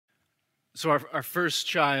So our first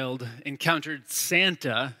child encountered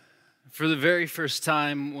Santa for the very first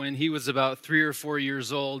time when he was about 3 or 4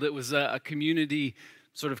 years old. It was a community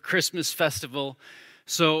sort of Christmas festival.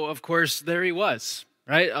 So, of course, there he was,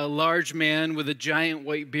 right? A large man with a giant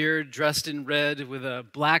white beard, dressed in red, with a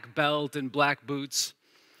black belt and black boots.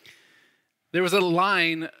 There was a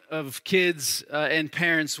line of kids and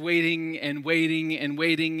parents waiting and waiting and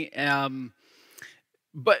waiting.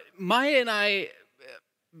 But Maya and I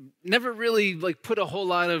never really put a whole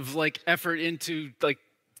lot of effort into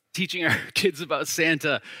teaching our kids about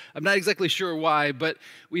Santa. I'm not exactly sure why, but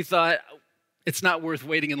we thought it's not worth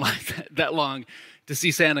waiting in line that long to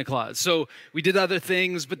see Santa Claus. So we did other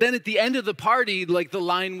things, but then at the end of the party, the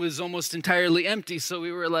line was almost entirely empty. So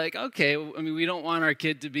we were like, okay, we don't want our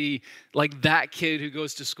kid to be like that kid who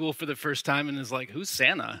goes to school for the first time and is like, who's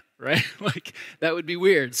Santa, right? That would be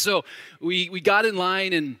weird. So we got in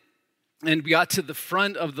line and we got to the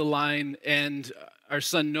front of the line, and our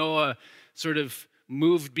son Noah sort of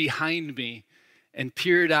moved behind me and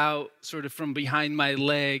peered out sort of from behind my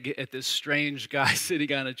leg at this strange guy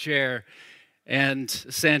sitting on a chair. And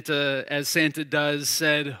Santa, as Santa does,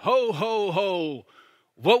 said, "Ho, ho, ho,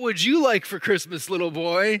 what would you like for Christmas, little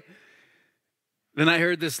boy?" Then I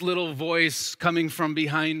heard this little voice coming from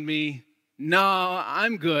behind me, "No,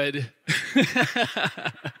 I'm good."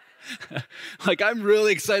 I'm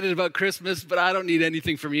really excited about Christmas, but I don't need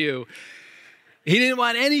anything from you. He didn't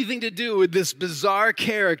want anything to do with this bizarre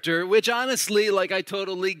character, which honestly, I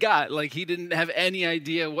totally got. He didn't have any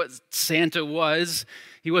idea what Santa was.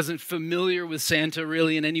 He wasn't familiar with Santa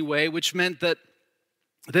really in any way, which meant that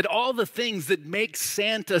all the things that make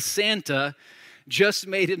Santa Santa just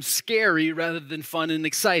made him scary rather than fun and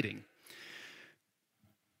exciting.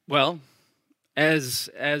 Well, as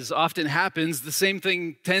often happens, the same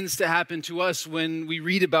thing tends to happen to us when we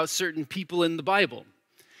read about certain people in the Bible.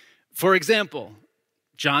 For example,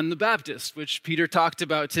 John the Baptist, which Peter talked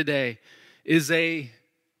about today, is a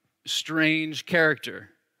strange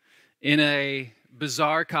character in a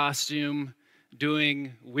bizarre costume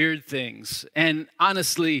doing weird things. And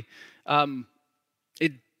honestly,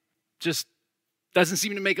 it just doesn't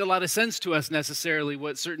seem to make a lot of sense to us necessarily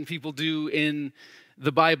what certain people do in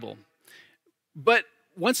the Bible. But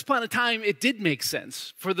once upon a time, it did make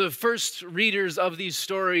sense. For the first readers of these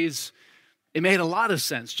stories, it made a lot of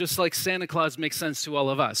sense, just like Santa Claus makes sense to all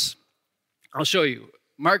of us. I'll show you.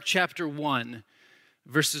 Mark chapter 1,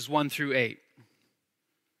 verses 1 through 8.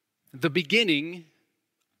 The beginning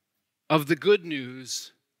of the good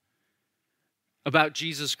news about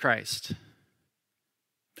Jesus Christ.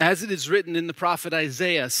 As it is written in the prophet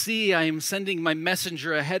Isaiah, "See, I am sending my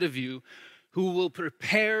messenger ahead of you, who will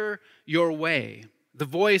prepare your way. The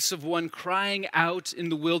voice of one crying out in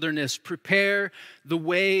the wilderness, prepare the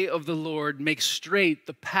way of the Lord, make straight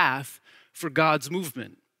the path for God's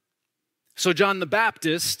movement." So John the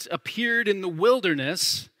Baptist appeared in the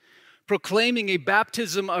wilderness, proclaiming a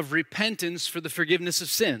baptism of repentance for the forgiveness of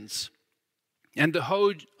sins. And the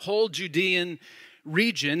whole Judean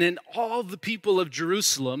region and all the people of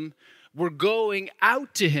Jerusalem were going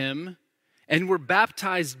out to him and were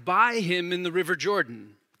baptized by him in the river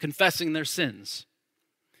Jordan, confessing their sins.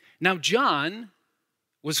 Now John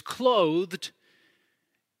was clothed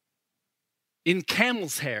in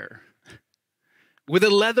camel's hair, with a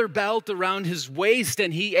leather belt around his waist,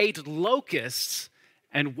 and he ate locusts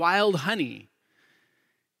and wild honey.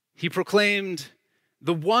 He proclaimed,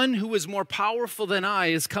 "The one who is more powerful than I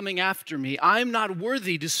is coming after me. I'm not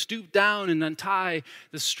worthy to stoop down and untie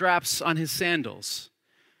the straps on his sandals.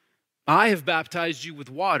 I have baptized you with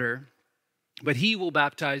water, but he will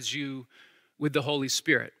baptize you with the Holy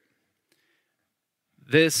Spirit."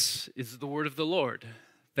 This is the word of the Lord.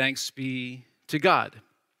 Thanks be to God.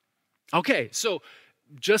 Okay, so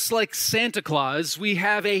just like Santa Claus, we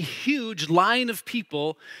have a huge line of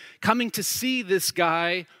people coming to see this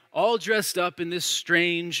guy all dressed up in this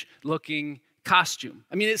strange-looking costume.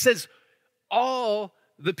 It says all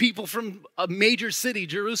the people from a major city,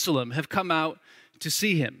 Jerusalem, have come out to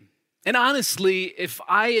see him. And honestly, if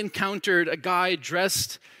I encountered a guy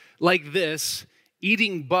dressed like this,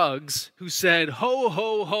 eating bugs, who said, "Ho,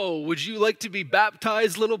 ho, ho, would you like to be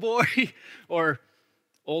baptized, little boy?" or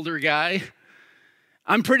older guy,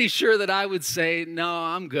 I'm pretty sure that I would say, "No,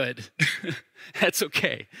 I'm good." That's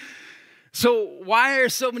okay. So why are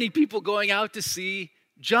so many people going out to see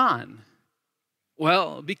John?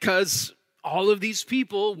 Well, because all of these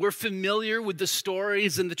people were familiar with the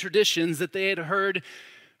stories and the traditions that they had heard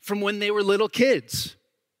from when they were little kids.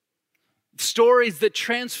 Stories that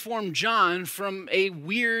transformed John from a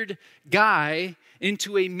weird guy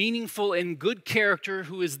into a meaningful and good character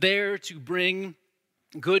who is there to bring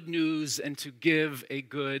good news and to give a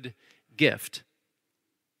good gift.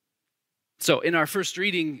 So in our first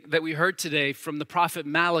reading that we heard today from the prophet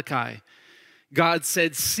Malachi, God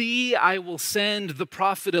said, "See, I will send the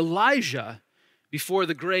prophet Elijah before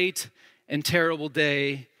the great and terrible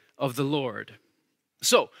day of the Lord."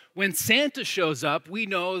 So when Santa shows up, we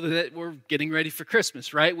know that we're getting ready for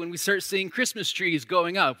Christmas, right? When we start seeing Christmas trees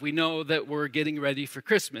going up, we know that we're getting ready for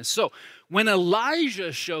Christmas. So when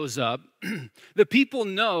Elijah shows up, the people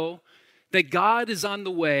know that God is on the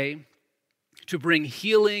way to bring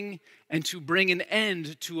healing and to bring an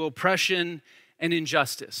end to oppression and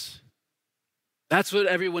injustice. That's what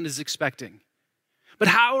everyone is expecting. But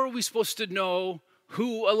how are we supposed to know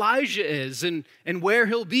who Elijah is and where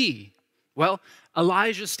he'll be? Well,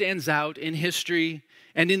 Elijah stands out in history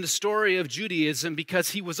and in the story of Judaism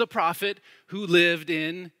because he was a prophet who lived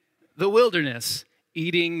in the wilderness,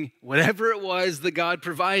 eating whatever it was that God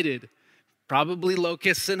provided, probably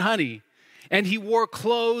locusts and honey. And he wore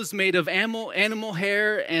clothes made of animal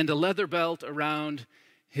hair and a leather belt around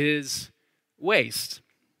his waist.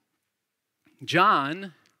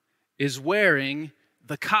 John is wearing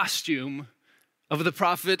the costume of the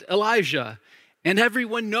prophet Elijah. And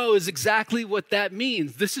everyone knows exactly what that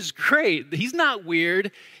means. This is great. He's not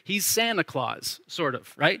weird. He's Santa Claus, sort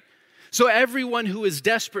of, right? So everyone who is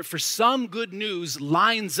desperate for some good news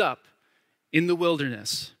lines up in the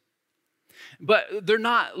wilderness. But they're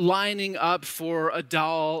not lining up for a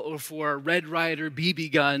doll or for a Red Ryder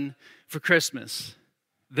BB gun for Christmas.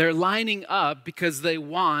 They're lining up because they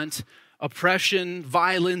want oppression,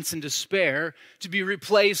 violence, and despair to be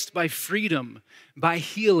replaced by freedom, by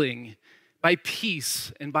healing, by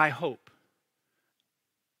peace, and by hope.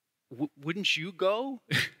 Wouldn't you go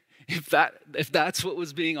if that's what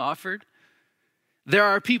was being offered? There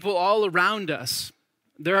are people all around us.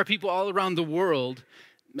 There are people all around the world,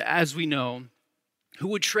 as we know, who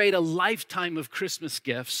would trade a lifetime of Christmas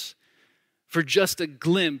gifts for just a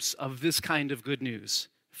glimpse of this kind of good news: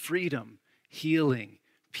 freedom, healing,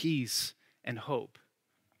 peace, and hope.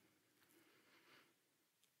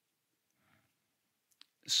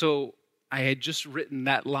 So I had just written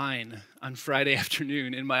that line on Friday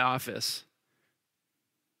afternoon in my office.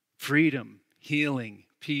 Freedom, healing,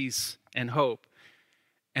 peace, and hope.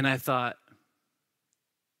 And I thought,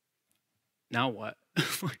 now what?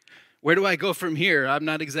 Where do I go from here? I'm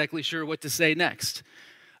not exactly sure what to say next.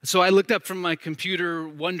 So I looked up from my computer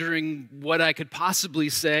wondering what I could possibly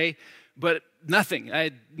say, but nothing. I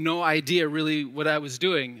had no idea really what I was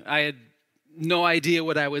doing. I had no idea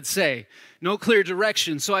what I would say. No clear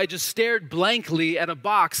direction. So I just stared blankly at a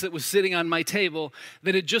box that was sitting on my table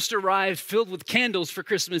that had just arrived filled with candles for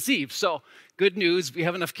Christmas Eve. So good news, we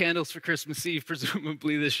have enough candles for Christmas Eve,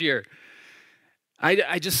 presumably this year.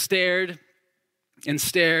 I just stared and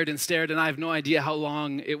stared and stared, and I have no idea how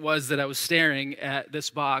long it was that I was staring at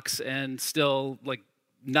this box, and still,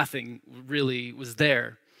 nothing really was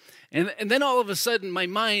there. And then all of a sudden, my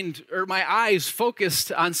eyes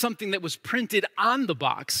focused on something that was printed on the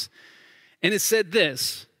box. And it said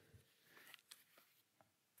this: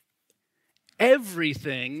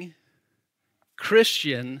 everything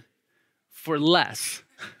Christian for less.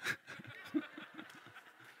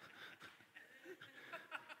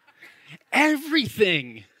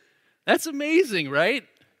 Everything. That's amazing, right?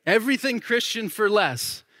 Everything Christian for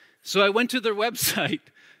less. So I went to their website.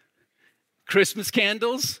 Christmas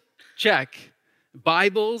candles? Check.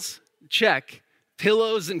 Bibles? Check.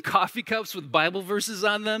 Pillows and coffee cups with Bible verses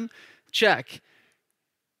on them? Check.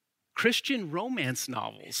 Christian romance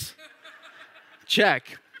novels?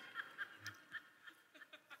 Check.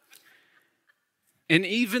 And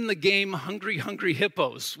even the game Hungry Hungry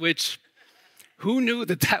Hippos, which, who knew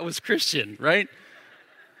that was Christian, right?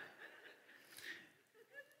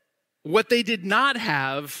 What they did not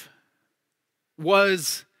have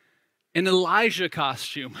was an Elijah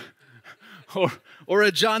costume or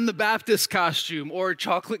a John the Baptist costume or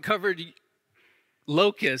chocolate-covered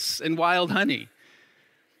locusts and wild honey,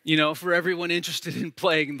 for everyone interested in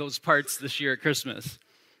playing those parts this year at Christmas.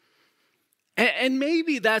 And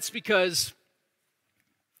maybe that's because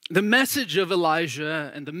the message of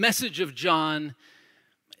Elijah and the message of John,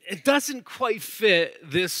 it doesn't quite fit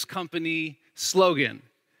this company slogan.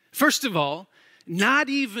 First of all, not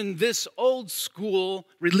even this old school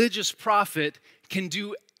religious prophet can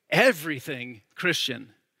do everything Christian.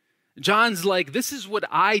 John's like, this is what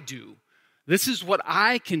I do. This is what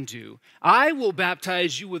I can do. I will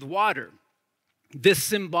baptize you with water, this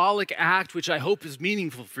symbolic act which I hope is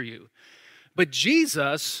meaningful for you. But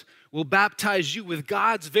Jesus will baptize you with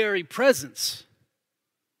God's very presence.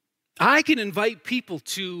 I can invite people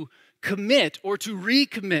to commit or to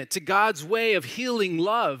recommit to God's way of healing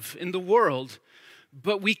love in the world,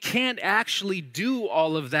 but we can't actually do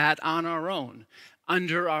all of that on our own,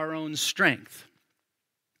 under our own strength.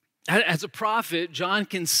 As a prophet, John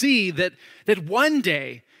can see that one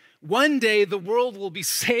day the world will be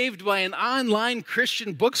saved by an online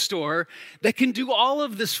Christian bookstore that can do all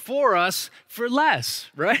of this for us for less,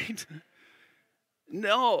 right?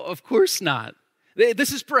 No, of course not.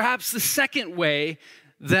 This is perhaps the second way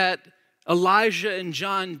that Elijah and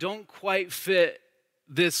John don't quite fit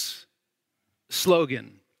this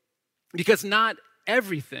slogan. Because not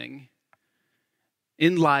everything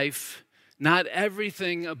in life, not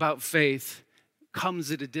everything about faith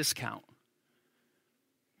comes at a discount.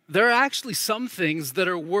 There are actually some things that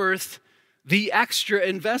are worth the extra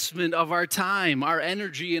investment of our time, our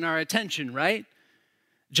energy, and our attention, right?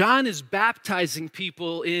 John is baptizing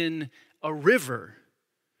people in a river,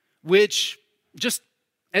 which just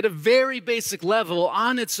at a very basic level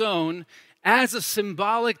on its own, as a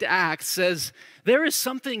symbolic act, says there is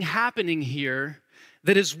something happening here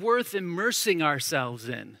that is worth immersing ourselves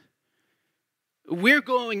in. We're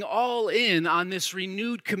going all in on this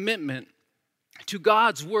renewed commitment to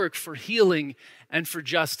God's work for healing and for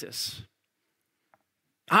justice.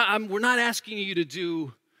 We're not asking you to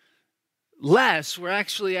do less. We're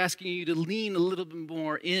actually asking you to lean a little bit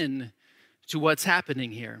more in to what's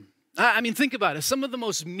happening here. I mean, think about it. Some of the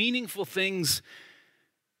most meaningful things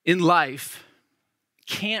in life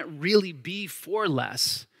can't really be for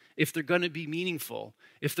less if they're going to be meaningful,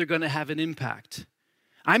 if they're going to have an impact.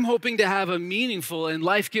 I'm hoping to have a meaningful and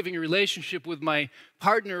life-giving relationship with my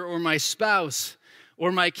partner or my spouse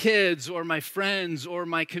or my kids or my friends or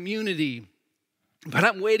my community. But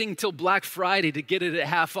I'm waiting till Black Friday to get it at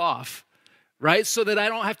half off, right? So that I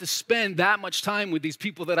don't have to spend that much time with these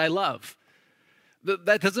people that I love.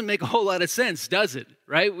 That doesn't make a whole lot of sense, does it?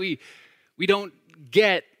 Right? We don't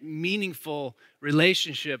get meaningful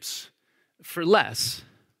relationships for less.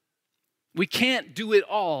 We can't do it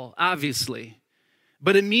all, obviously.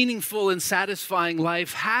 But a meaningful and satisfying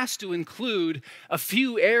life has to include a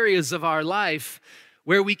few areas of our life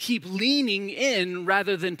where we keep leaning in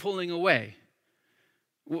rather than pulling away.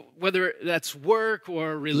 Whether that's work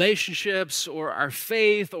or relationships or our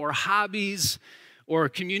faith or hobbies or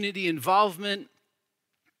community involvement.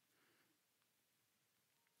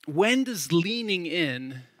 When does leaning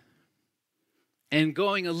in and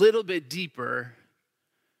going a little bit deeper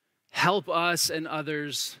help us and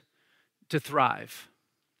others to thrive?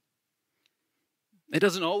 It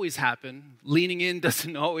doesn't always happen. Leaning in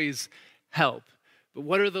doesn't always help. But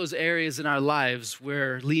what are those areas in our lives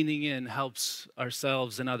where leaning in helps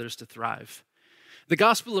ourselves and others to thrive? The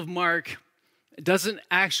Gospel of Mark doesn't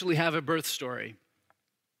actually have a birth story.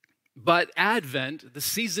 But Advent, the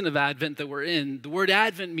season of Advent that we're in, the word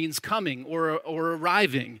Advent means coming or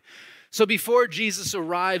arriving. So before Jesus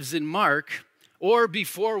arrives in Mark, or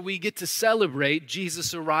before we get to celebrate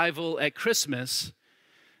Jesus' arrival at Christmas,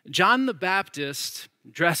 John the Baptist,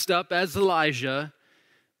 dressed up as Elijah,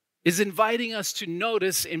 is inviting us to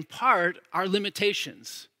notice, in part, our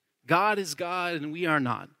limitations. God is God and we are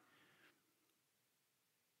not.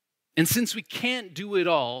 And since we can't do it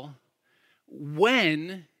all,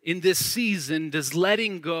 when in this season does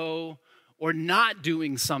letting go or not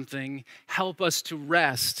doing something help us to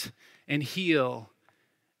rest and heal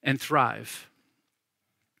and thrive?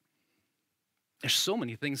 There's so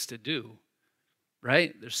many things to do,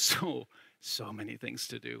 right? There's so many things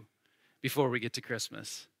to do before we get to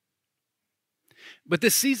Christmas. But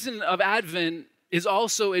this season of Advent is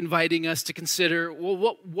also inviting us to consider,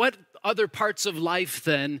 well, what other parts of life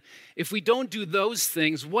then, if we don't do those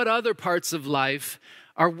things, what other parts of life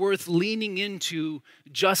are worth leaning into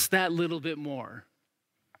just that little bit more?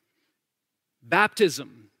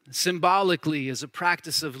 Baptism, symbolically, is a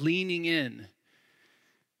practice of leaning in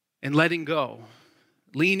and letting go.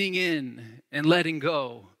 Leaning in and letting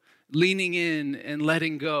go. Leaning in and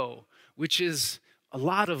letting go, which is a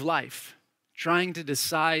lot of life. Trying to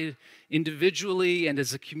decide individually and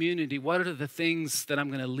as a community, what are the things that I'm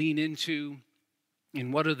going to lean into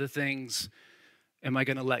and what are the things am I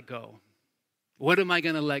going to let go? What am I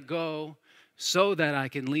going to let go so that I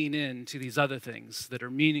can lean into these other things that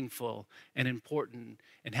are meaningful and important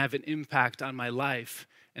and have an impact on my life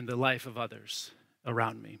and the life of others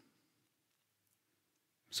around me?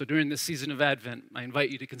 So during this season of Advent, I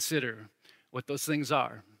invite you to consider what those things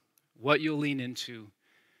are, what you'll lean into,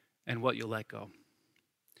 and what you'll let go.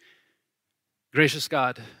 Gracious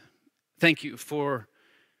God, thank you for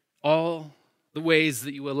all the ways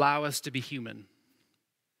that you allow us to be human,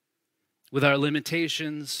 with our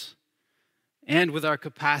limitations and with our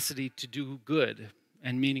capacity to do good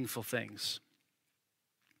and meaningful things.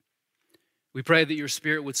 We pray that your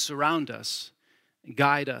Spirit would surround us,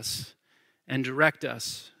 guide us, and direct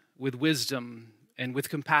us with wisdom and with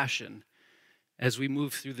compassion as we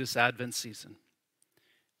move through this Advent season.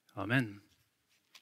 Amen.